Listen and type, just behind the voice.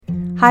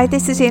Hi,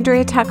 this is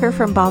Andrea Tucker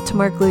from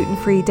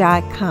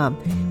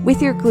BaltimoreGlutenFree.com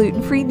with your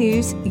gluten-free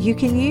news you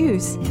can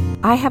use.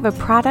 I have a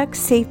product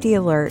safety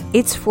alert.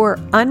 It's for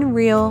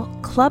Unreal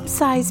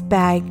club-size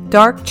bag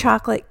dark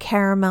chocolate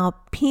caramel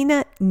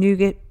peanut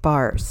nougat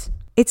bars.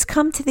 It's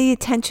come to the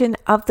attention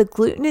of the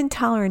Gluten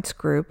Intolerance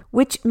Group,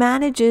 which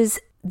manages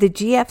the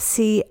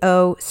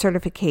GFCO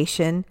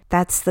certification,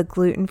 that's the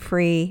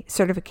gluten-free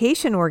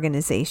certification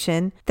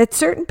organization, that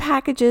certain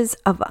packages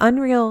of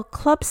Unreal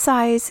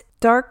club-size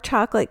dark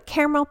chocolate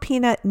caramel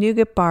peanut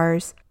nougat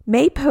bars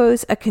may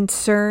pose a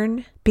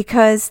concern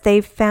because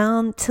they've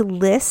found to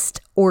list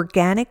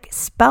organic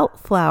spelt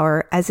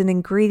flour as an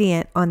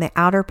ingredient on the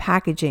outer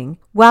packaging,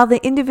 while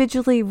the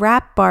individually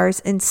wrapped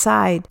bars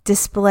inside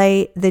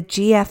display the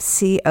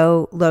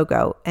GFCO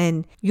logo.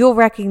 And you'll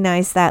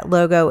recognize that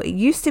logo. It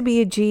used to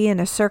be a G in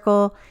a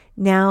circle.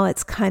 Now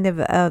it's kind of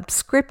a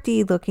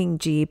scripty looking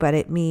G, but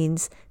it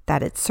means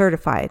that it's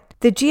certified.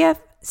 The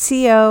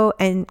GFCO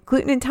and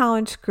Gluten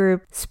Intolerance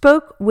Group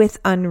spoke with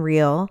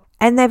Unreal,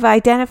 and they've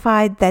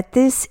identified that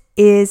this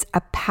is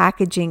a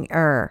packaging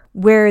error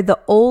where the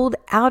old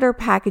outer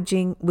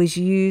packaging was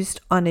used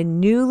on a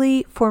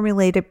newly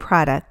formulated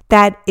product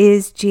that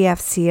is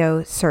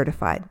GFCO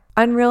certified.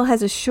 Unreal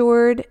has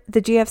assured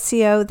the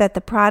GFCO that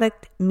the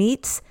product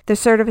meets the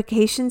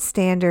certification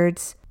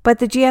standards, but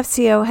the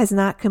GFCO has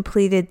not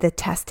completed the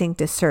testing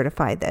to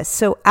certify this.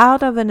 So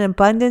out of an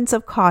abundance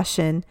of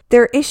caution,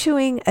 they're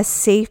issuing a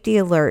safety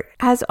alert.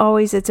 As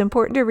always, it's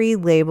important to read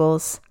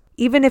labels,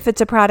 even if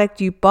it's a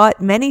product you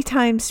bought many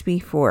times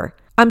before.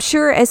 I'm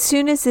sure as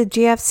soon as the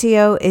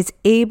GFCO is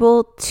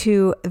able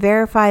to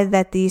verify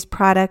that these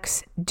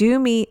products do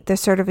meet the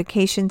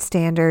certification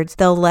standards,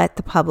 they'll let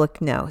the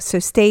public know. So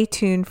stay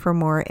tuned for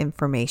more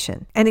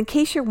information. And in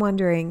case you're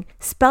wondering,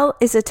 spelt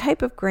is a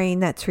type of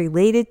grain that's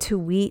related to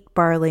wheat,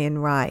 barley,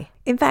 and rye.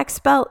 In fact,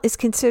 spelt is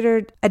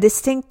considered a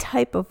distinct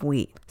type of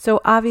wheat.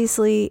 So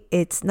obviously,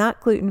 it's not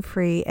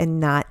gluten-free and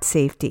not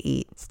safe to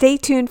eat. Stay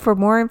tuned for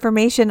more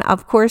information.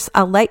 Of course,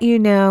 I'll let you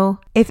know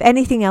if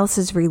anything else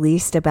is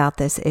released about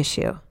this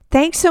issue.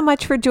 Thanks so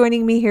much for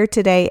joining me here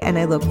today, and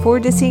I look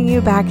forward to seeing you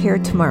back here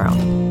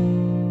tomorrow.